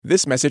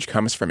This message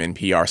comes from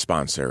NPR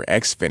sponsor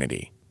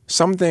Xfinity.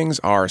 Some things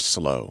are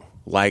slow,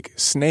 like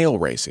snail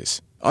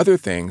races. Other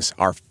things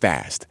are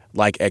fast,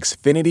 like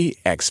Xfinity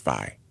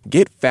XFi.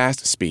 Get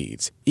fast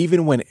speeds,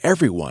 even when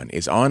everyone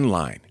is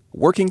online,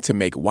 working to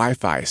make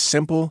Wi-Fi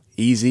simple,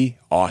 easy,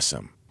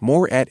 awesome.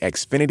 More at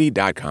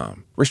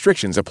Xfinity.com.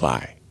 Restrictions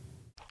apply.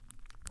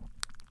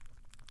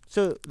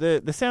 So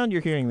the sound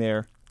you're hearing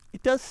there,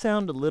 it does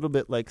sound a little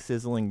bit like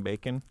sizzling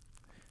bacon,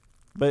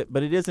 but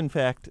it is, in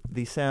fact,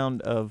 the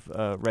sound of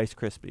Rice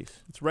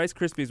Krispies. It's Rice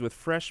Krispies with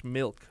fresh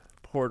milk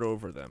poured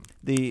over them.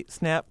 The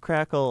snap,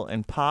 crackle,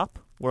 and pop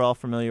we're all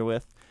familiar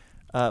with,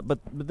 but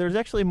there's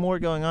actually more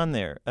going on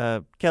there.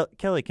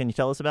 Kelly, can you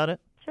tell us about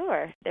it?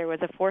 Sure. There was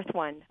a fourth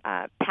one,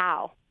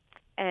 Pow,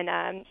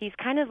 and he's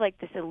kind of like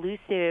this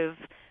elusive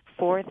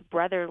fourth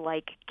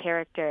brother-like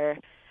character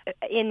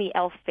in the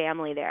elf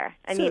family there.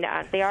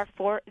 There are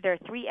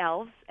three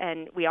elves,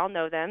 and we all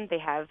know them. They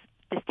have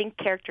distinct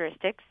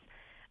characteristics.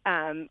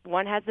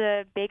 One has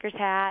a baker's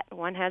hat,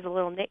 one has a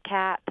little knit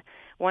cap,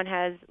 one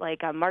has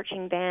like a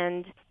marching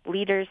band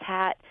leader's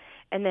hat,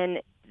 and then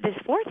this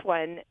fourth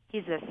one,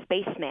 he's a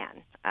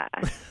spaceman.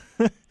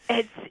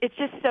 It's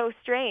just so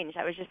strange.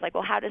 I was just like,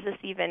 well, how does this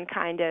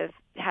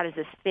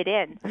fit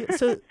in?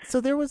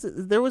 So there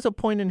was a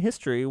point in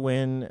history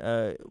when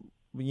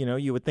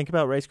you would think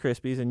about Rice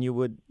Krispies and you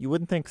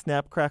wouldn't think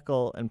Snap,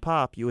 Crackle, and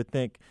Pop. You would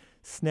think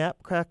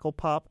Snap, Crackle,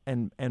 Pop,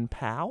 and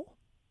Pow?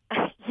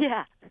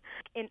 Yeah.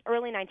 In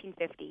early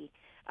 1950,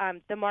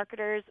 the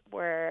marketers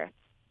were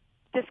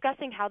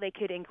discussing how they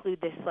could include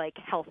this like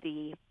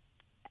healthy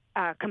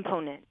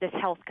component, this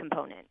health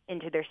component,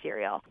 into their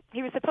cereal.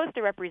 He was supposed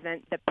to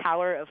represent the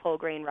power of whole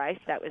grain rice.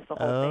 That was the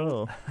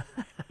whole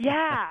thing.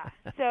 Yeah.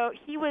 So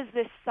he was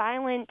this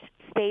silent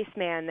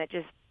spaceman that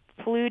just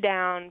flew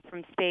down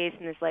from space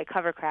in this like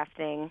hovercraft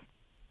thing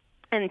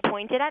and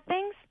pointed at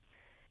things.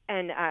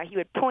 And he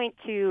would point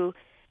to,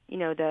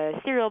 the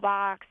cereal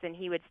box, and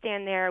he would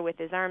stand there with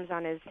his arms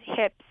on his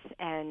hips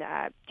and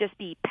just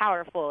be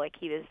powerful, like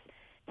he was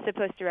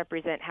supposed to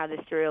represent how the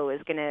cereal was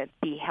going to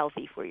be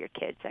healthy for your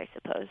kids, I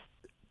suppose.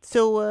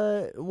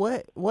 So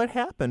what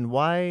happened?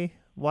 Why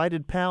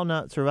did Pow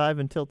not survive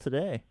until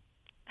today?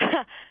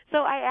 So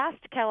I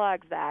asked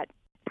Kellogg's that.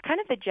 Kind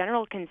of the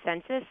general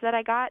consensus that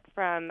I got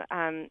from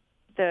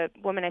the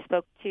woman I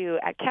spoke to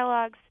at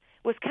Kellogg's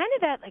was kind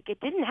of that like it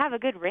didn't have a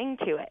good ring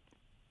to it,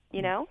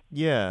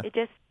 Yeah.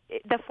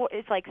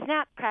 It's like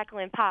snap, crackle,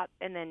 and pop,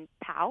 and then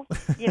pow.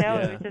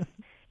 Yeah.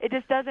 It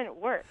just doesn't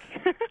work.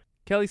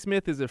 Kelly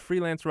Smith is a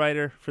freelance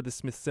writer for the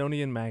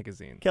Smithsonian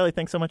Magazine. Kelly,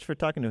 thanks so much for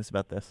talking to us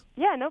about this.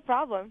 Yeah, no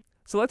problem.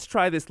 So let's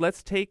try this.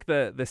 Let's take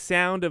the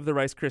sound of the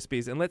Rice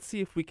Krispies and let's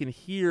see if we can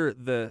hear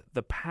the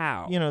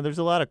pow. There's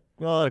a lot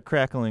of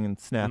crackling and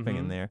snapping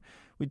in there.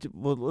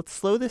 Let's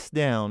slow this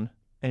down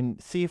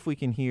and see if we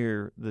can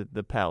hear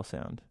the pow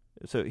sound.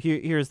 So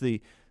here's the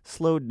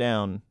slowed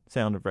down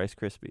sound of Rice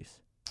Krispies.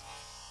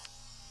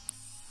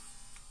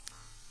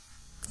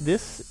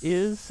 This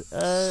is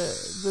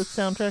the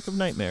soundtrack of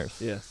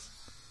Nightmares. Yes.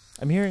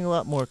 I'm hearing a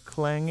lot more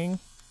clanging.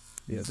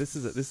 Yeah, this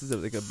is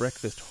like a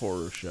breakfast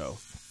horror show.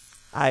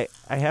 I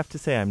have to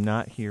say I'm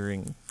not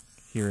hearing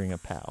a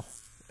pow.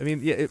 I mean,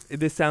 yeah,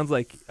 this sounds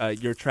like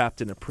you're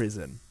trapped in a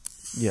prison.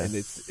 Yeah, and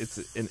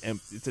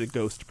it's a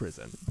ghost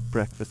prison.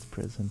 Breakfast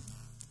prison.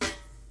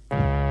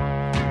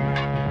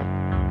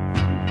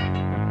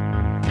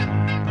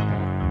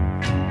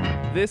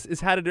 This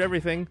is How to Do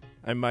Everything.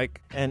 I'm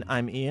Mike. And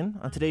I'm Ian.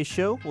 On today's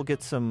show, we'll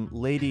get some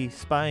lady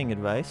spying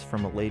advice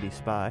from a lady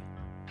spy.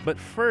 But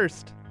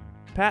first,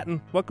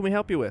 Patton, what can we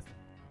help you with?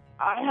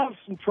 I have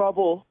some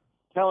trouble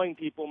telling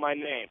people my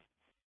name.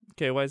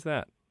 Okay, why is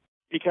that?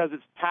 Because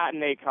it's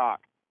Patton Acock.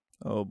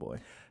 Oh, boy.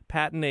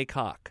 Patton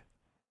Acock.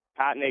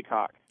 Patton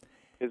Acock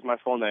is my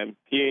full name.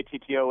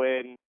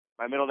 Patton.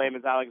 My middle name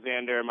is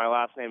Alexander. My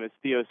last name is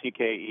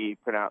Cokke,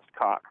 pronounced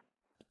cock.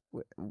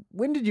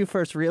 When did you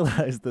first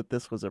realize that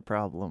this was a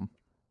problem?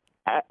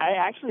 I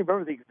actually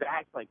remember the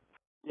exact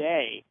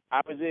day.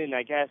 I was in,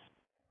 I guess,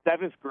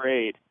 7th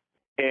grade,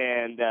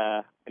 and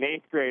an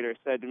 8th grader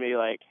said to me,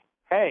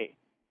 hey,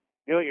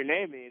 you know what your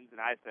name means? And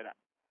I said,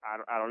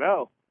 I don't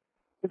know.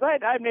 Because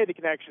I'd made the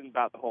connection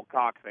about the whole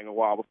cock thing a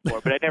while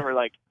before, but I never,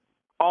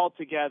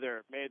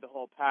 altogether made the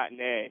whole Patton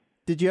A.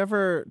 Did you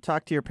ever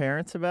talk to your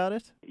parents about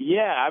it?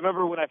 Yeah, I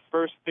remember when I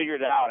first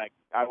figured it out,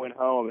 I went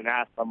home and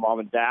asked my mom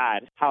and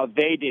dad how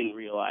they didn't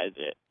realize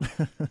it.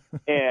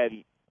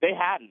 And they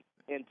hadn't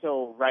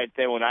until right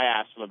then when I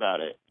asked them about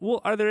it.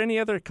 Well, are there any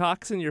other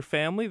Cocks in your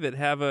family that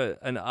have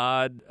an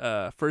odd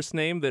first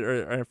name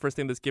or a first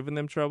name that's given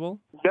them trouble?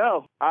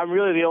 No, I'm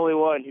really the only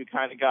one who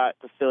kind of got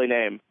the silly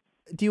name.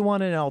 Do you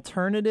want an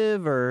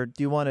alternative, or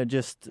do you want to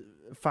just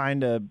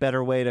find a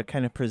better way to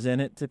kind of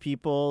present it to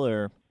people,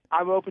 or...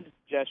 I'm open to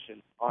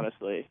suggestions,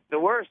 honestly. The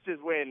worst is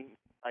when,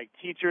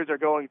 teachers are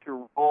going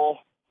through roll,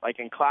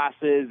 in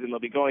classes, and they'll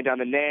be going down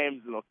the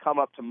names, and they'll come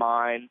up to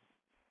mine,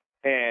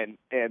 and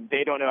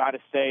they don't know how to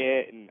say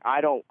it, and I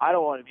don't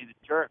want to be the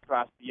jerk who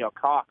has to yell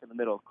cock in the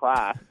middle of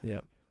class. Yeah.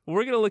 Well,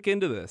 we're going to look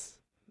into this.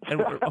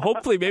 And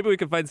hopefully, maybe we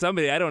can find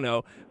somebody, I don't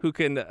know, who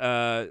can,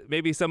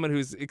 maybe someone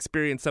who's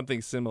experienced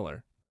something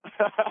similar.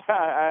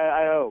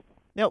 I hope.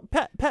 Now,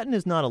 Patton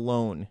is not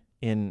alone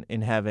in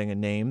having a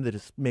name that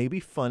is maybe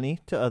funny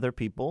to other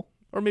people.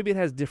 Or maybe it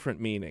has different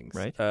meanings.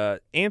 Right.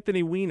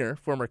 Anthony Weiner,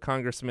 former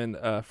congressman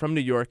from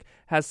New York,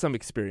 has some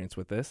experience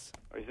with this.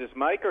 Is this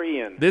Mike or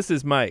Ian? This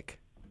is Mike.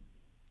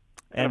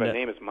 And my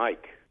name is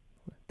Mike.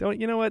 Don't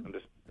you know what?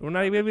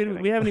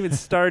 We haven't even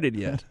started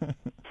yet.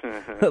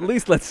 At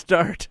least let's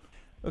start.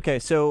 Okay,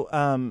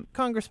 so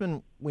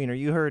Congressman Weiner,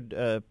 you heard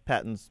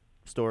Patton's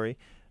story.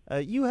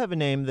 You have a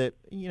name that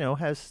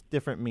has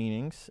different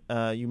meanings.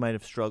 You might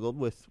have struggled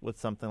with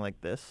something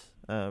like this.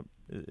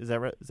 Is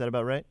that right? Is that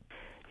about right?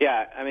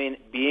 Yeah, I mean,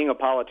 being a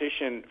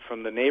politician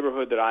from the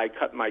neighborhood that I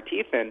cut my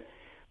teeth in,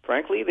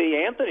 frankly,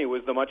 the Anthony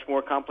was the much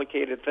more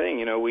complicated thing.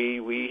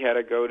 We had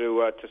to go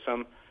to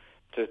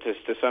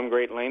some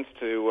great lengths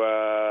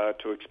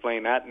to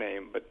explain that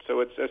name. But so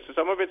it's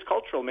some of it's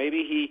cultural.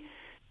 Maybe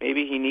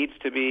he needs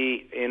to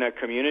be in a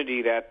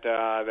community that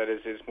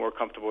is more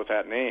comfortable with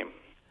that name.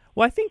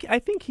 Well, I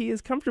think he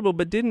is comfortable,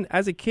 but didn't,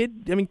 as a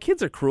kid, I mean,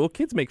 kids are cruel.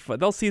 Kids make fun.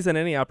 They'll seize on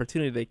any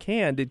opportunity they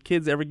can. Did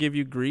kids ever give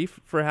you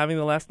grief for having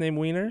the last name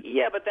Weiner?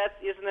 Yeah, but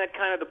isn't that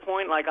kind of the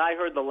point? Like, I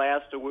heard the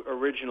last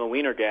original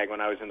Weiner gag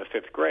when I was in the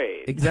 5th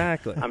grade.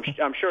 Exactly.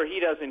 I'm sure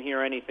he doesn't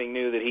hear anything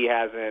new that he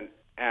hasn't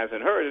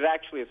heard. It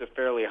actually is a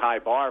fairly high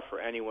bar for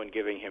anyone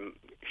giving him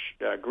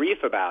grief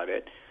about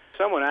it.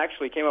 Someone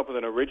actually came up with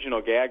an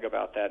original gag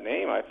about that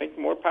name. I think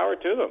more power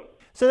to them.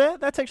 So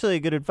that's actually a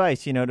good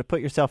advice, to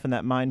put yourself in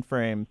that mind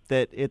frame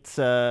that it's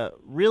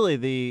really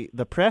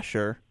the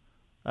pressure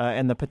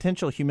and the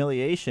potential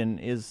humiliation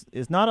is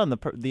not on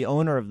the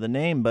owner of the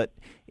name, but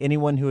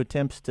anyone who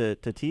attempts to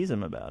tease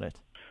him about it.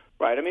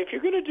 Right. I mean, if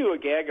you're going to do a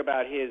gag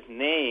about his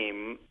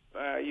name,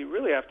 you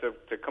really have to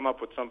come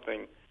up with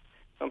something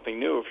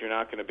new. If you're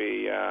not going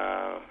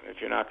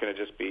to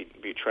just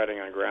be treading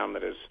on ground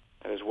that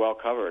is well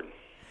covered.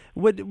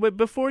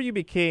 Before you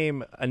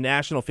became a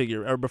national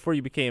figure, or before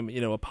you became,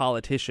 a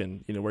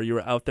politician, where you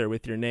were out there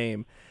with your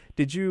name,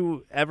 did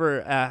you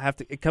ever have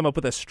to come up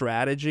with a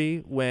strategy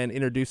when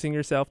introducing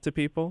yourself to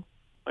people?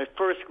 My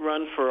first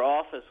run for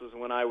office was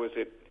when I was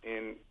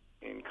in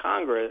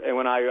Congress, and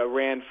when I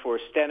ran for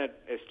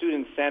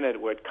student senate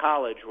at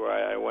college, where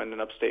I went in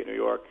upstate New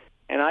York.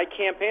 And I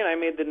campaigned. I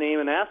made the name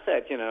an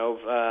asset.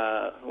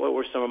 What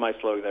were some of my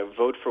slogans?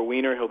 Vote for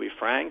Weiner, he'll be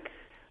frank.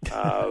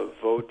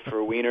 Vote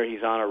for Weiner,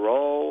 he's on a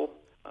roll.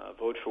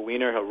 Vote for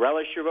Weiner, he'll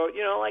relish your vote.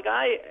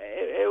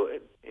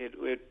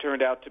 It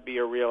turned out to be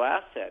a real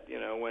asset.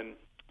 When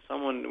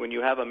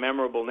you have a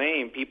memorable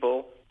name,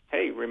 people,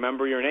 hey,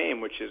 remember your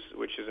name, which is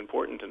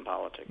important in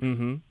politics.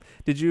 Mm-hmm.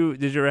 Did you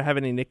ever have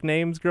any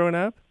nicknames growing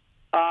up?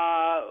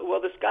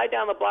 Well, this guy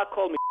down the block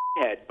called me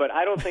head, but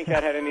I don't think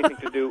that had anything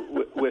to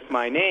do with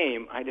my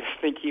name. I just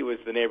think he was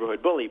the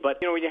neighborhood bully. But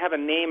when you have a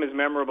name as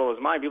memorable as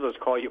mine, people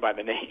just call you by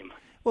the name.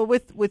 Well,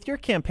 with your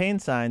campaign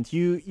signs,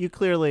 you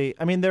clearly,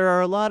 I mean, there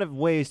are a lot of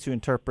ways to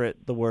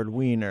interpret the word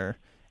Weiner,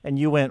 and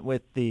you went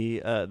with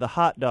the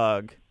hot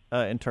dog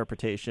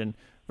interpretation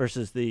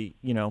versus the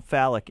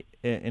phallic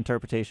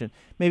interpretation.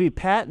 Maybe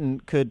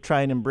Patton could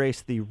try and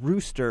embrace the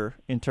rooster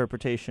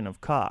interpretation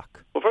of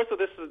cock. Well, first of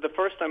all, this is the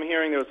first I'm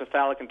hearing there was a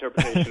phallic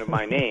interpretation of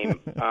my name.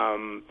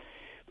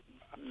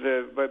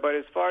 But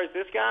as far as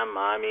this guy,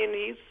 I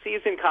mean,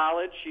 he's in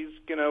college. He's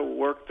going to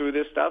work through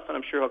this stuff, and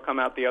I'm sure he'll come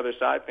out the other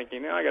side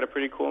thinking, I got a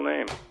pretty cool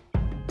name.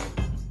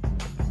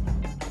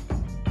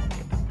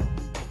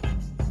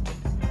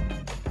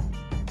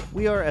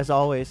 We are, as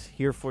always,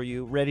 here for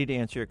you, ready to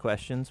answer your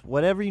questions.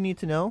 Whatever you need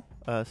to know,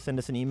 send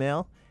us an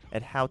email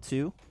at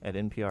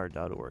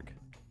howto@npr.org.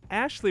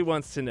 Ashley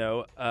wants to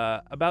know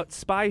about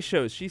spy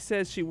shows. She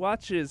says she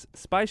watches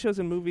spy shows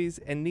and movies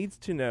and needs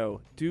to know,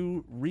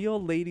 do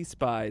real lady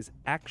spies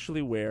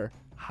actually wear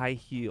high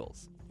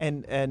heels?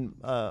 And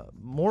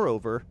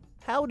moreover,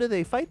 how do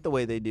they fight the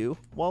way they do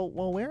while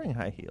wearing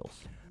high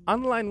heels?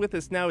 On the line with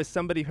us now is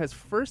somebody who has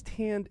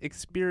firsthand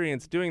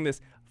experience doing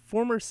this,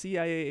 former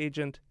CIA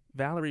agent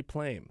Valerie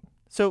Plame.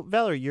 So,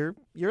 Valerie, you're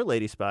a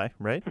lady spy,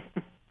 right?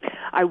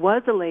 I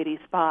was a lady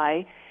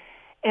spy,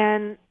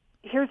 and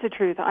here's the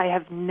truth. I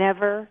have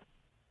never,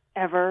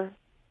 ever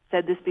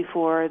said this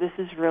before. This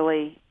is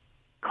really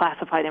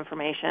classified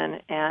information,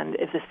 and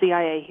if the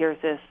CIA hears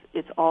this,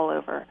 it's all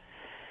over.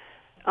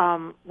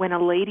 When a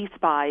lady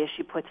spy, as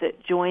she puts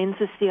it, joins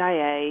the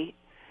CIA,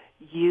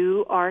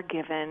 you are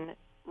given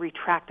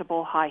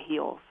retractable high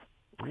heels.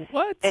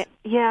 What?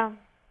 Yeah,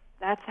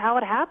 that's how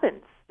it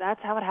happens.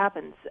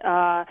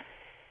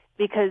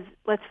 Because,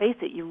 let's face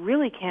it, you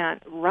really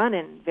can't run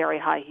in very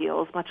high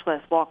heels, much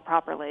less walk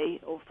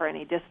properly for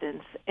any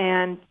distance.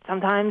 And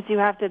sometimes you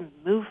have to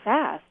move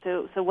fast.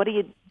 So what do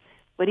you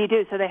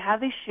do? So they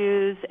have these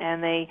shoes,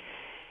 and they,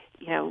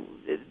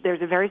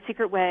 there's a very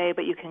secret way,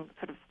 but you can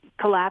sort of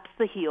collapse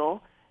the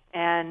heel,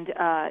 and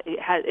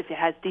if it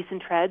has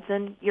decent treads,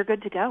 then you're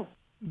good to go.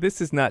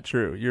 This is not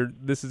true.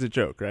 This is a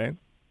joke, right?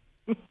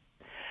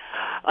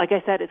 Like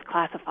I said, it's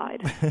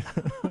classified.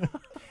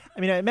 I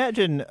mean, I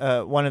imagine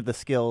one of the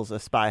skills a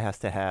spy has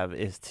to have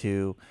is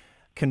to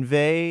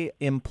convey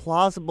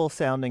implausible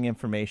sounding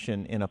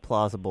information in a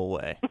plausible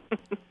way.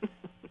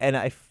 And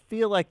I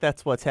feel like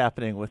that's what's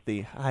happening with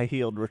the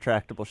high-heeled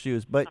retractable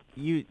shoes. But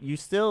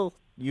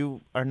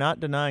you are not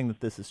denying that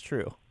this is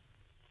true.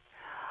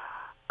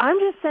 I'm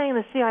just saying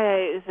the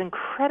CIA is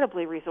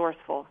incredibly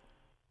resourceful.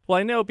 Well,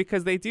 I know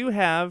because they do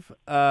have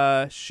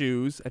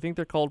shoes. I think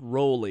they're called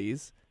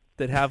rollies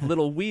that have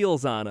little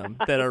wheels on them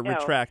that are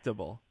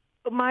retractable.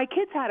 My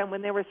kids had them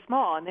when they were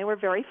small, and they were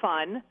very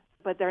fun,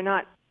 but they're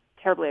not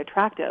terribly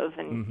attractive,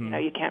 and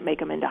you can't make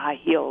them into high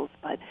heels.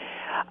 But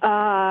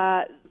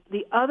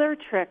the other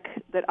trick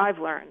that I've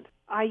learned,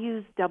 I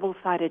use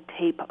double-sided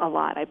tape a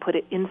lot. I put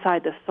it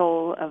inside the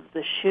sole of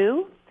the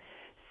shoe,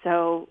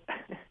 so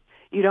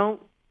you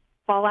don't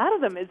fall out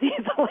of them as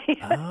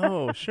easily.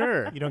 Oh,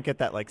 sure. You don't get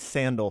that like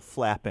sandal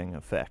flapping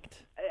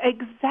effect.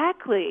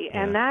 Exactly,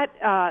 Yeah. and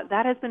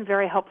that has been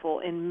very helpful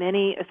in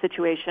many a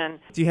situation.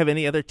 Do you have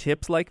any other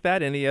tips like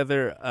that? Any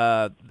other,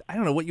 I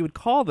don't know what you would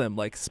call them,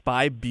 like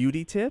spy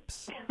beauty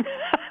tips?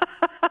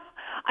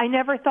 I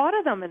never thought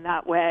of them in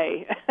that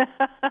way.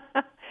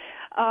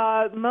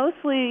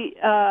 Mostly,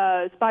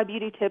 spy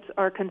beauty tips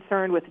are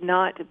concerned with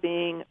not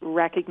being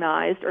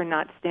recognized or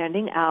not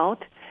standing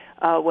out,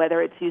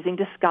 whether it's using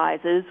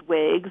disguises,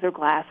 wigs, or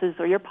glasses,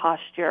 or your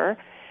posture.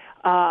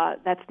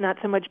 That's not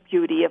so much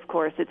beauty, of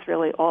course. It's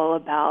really all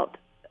about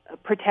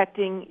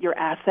protecting your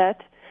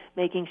asset,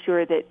 making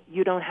sure that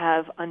you don't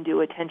have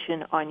undue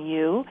attention on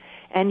you,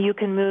 and you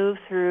can move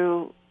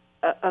through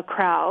a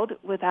crowd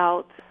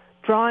without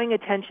drawing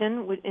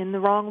attention in the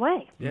wrong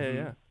way.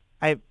 Yeah.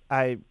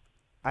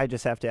 I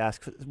just have to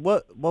ask,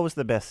 what was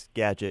the best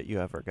gadget you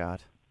ever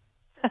got?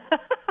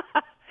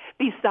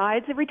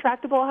 Besides the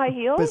retractable high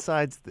heels?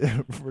 Besides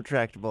the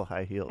retractable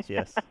high heels,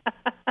 yes.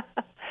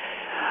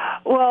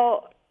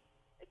 Well,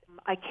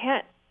 I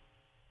can't.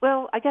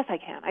 Well, I guess I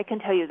can. I can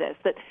tell you this,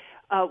 that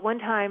one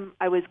time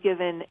I was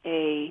given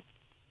a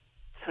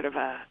sort of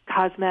a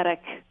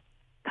cosmetic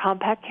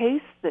compact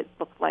case that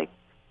looked like,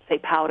 say,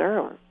 powder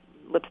or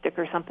lipstick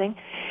or something,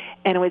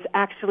 and it was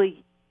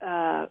actually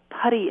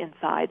putty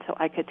inside, so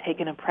I could take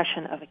an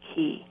impression of a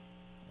key.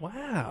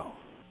 Wow.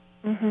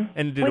 Mm-hmm.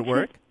 And did it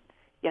work?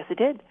 Yes, it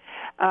did,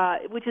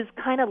 which is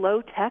kind of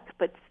low tech,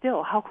 but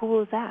still, how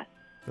cool is that?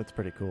 That's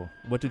pretty cool.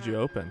 What did you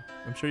open?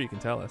 I'm sure you can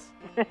tell us.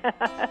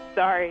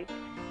 Sorry.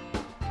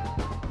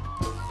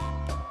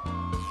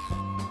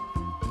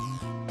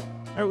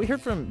 All right, we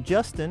heard from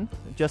Justin.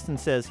 Justin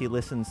says he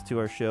listens to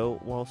our show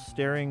while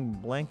staring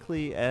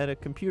blankly at a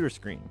computer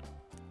screen.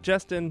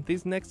 Justin,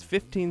 these next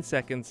 15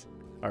 seconds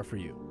are for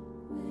you.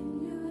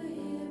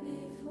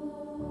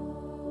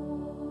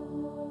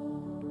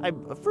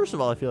 First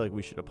of all, I feel like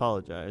we should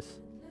apologize.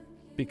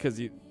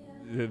 Because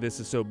this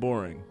is so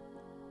boring.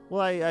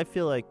 Well, I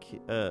feel like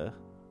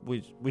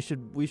we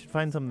should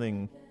find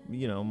something,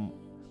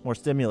 more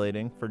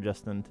stimulating for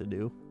Justin to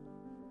do.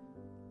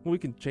 Well, we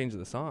can change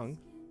the song.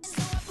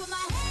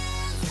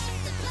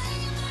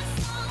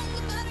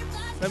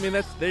 I mean,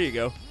 there you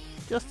go.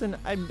 Justin,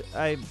 I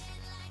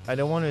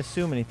don't want to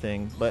assume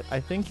anything, but I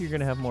think you're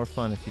going to have more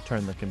fun if you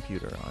turn the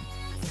computer on.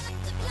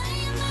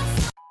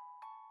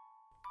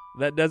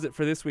 That does it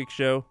for this week's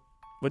show.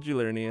 What'd you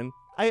learn, Ian?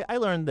 I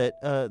learned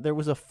that there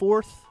was a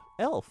fourth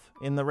elf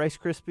in the Rice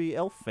Krispie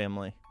elf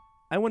family.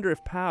 I wonder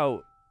if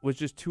Pow was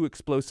just too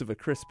explosive a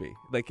Crispy.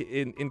 Like,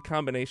 in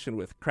combination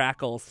with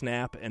Crackle,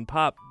 Snap, and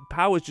Pop,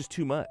 Pow was just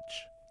too much.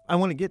 I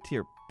want to get to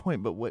your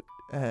point, but what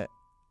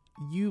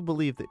you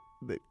believe that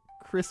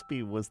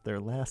Crispy was their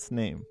last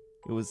name.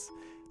 It was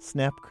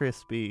Snap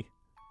Crispy,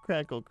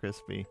 Crackle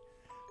Crispy,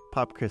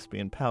 Pop Crispy,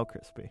 and Pow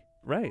Crispy.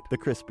 Right. The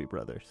Crispy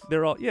brothers.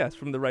 They're all, yes,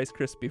 from the Rice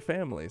Krispie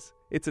families.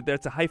 It's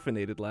a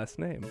hyphenated last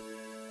name.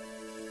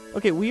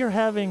 Okay, we are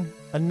having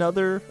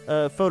another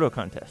photo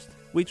contest.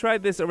 We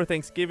tried this over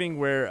Thanksgiving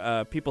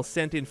where people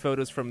sent in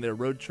photos from their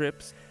road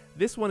trips.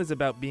 This one is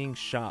about being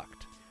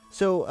shocked.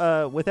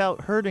 So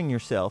without hurting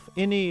yourself,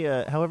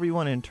 however you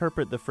want to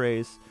interpret the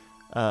phrase,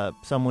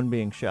 someone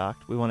being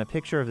shocked, we want a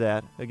picture of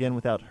that, again,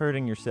 without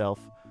hurting yourself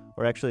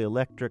or actually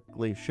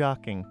electrically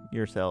shocking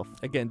yourself.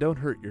 Again, don't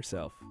hurt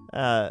yourself.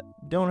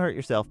 Don't hurt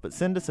yourself, but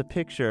send us a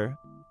picture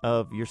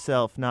of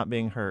yourself not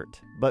being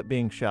hurt, but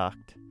being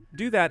shocked.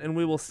 Do that, and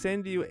we will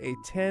send you a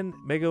 10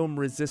 megohm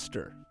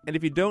resistor. And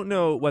if you don't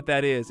know what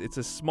that is, it's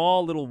a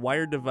small little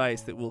wired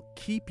device that will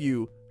keep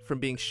you from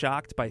being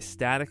shocked by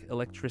static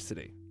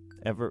electricity.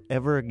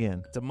 Ever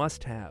again. It's a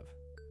must-have.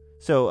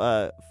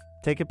 So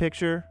take a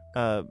picture,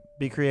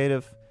 be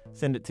creative,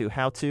 send it to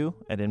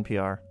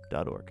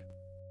howto@npr.org.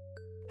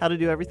 How to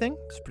Do Everything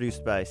is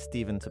produced by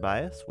Stephen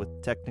Tobias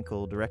with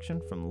technical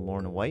direction from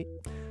Lorna White.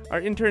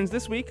 Our interns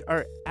this week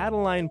are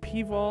Adeline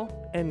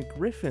Peval and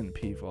Griffin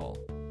Peval.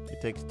 It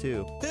takes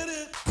two.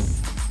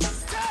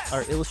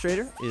 Our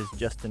illustrator is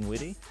Justin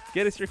Whitty.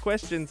 Get us your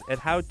questions at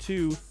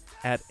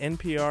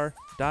howto@npr.org.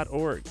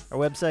 Our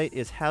website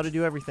is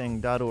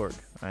howtodoeverything.org.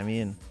 I'm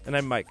Ian. And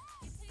I'm Mike.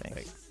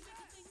 Thanks.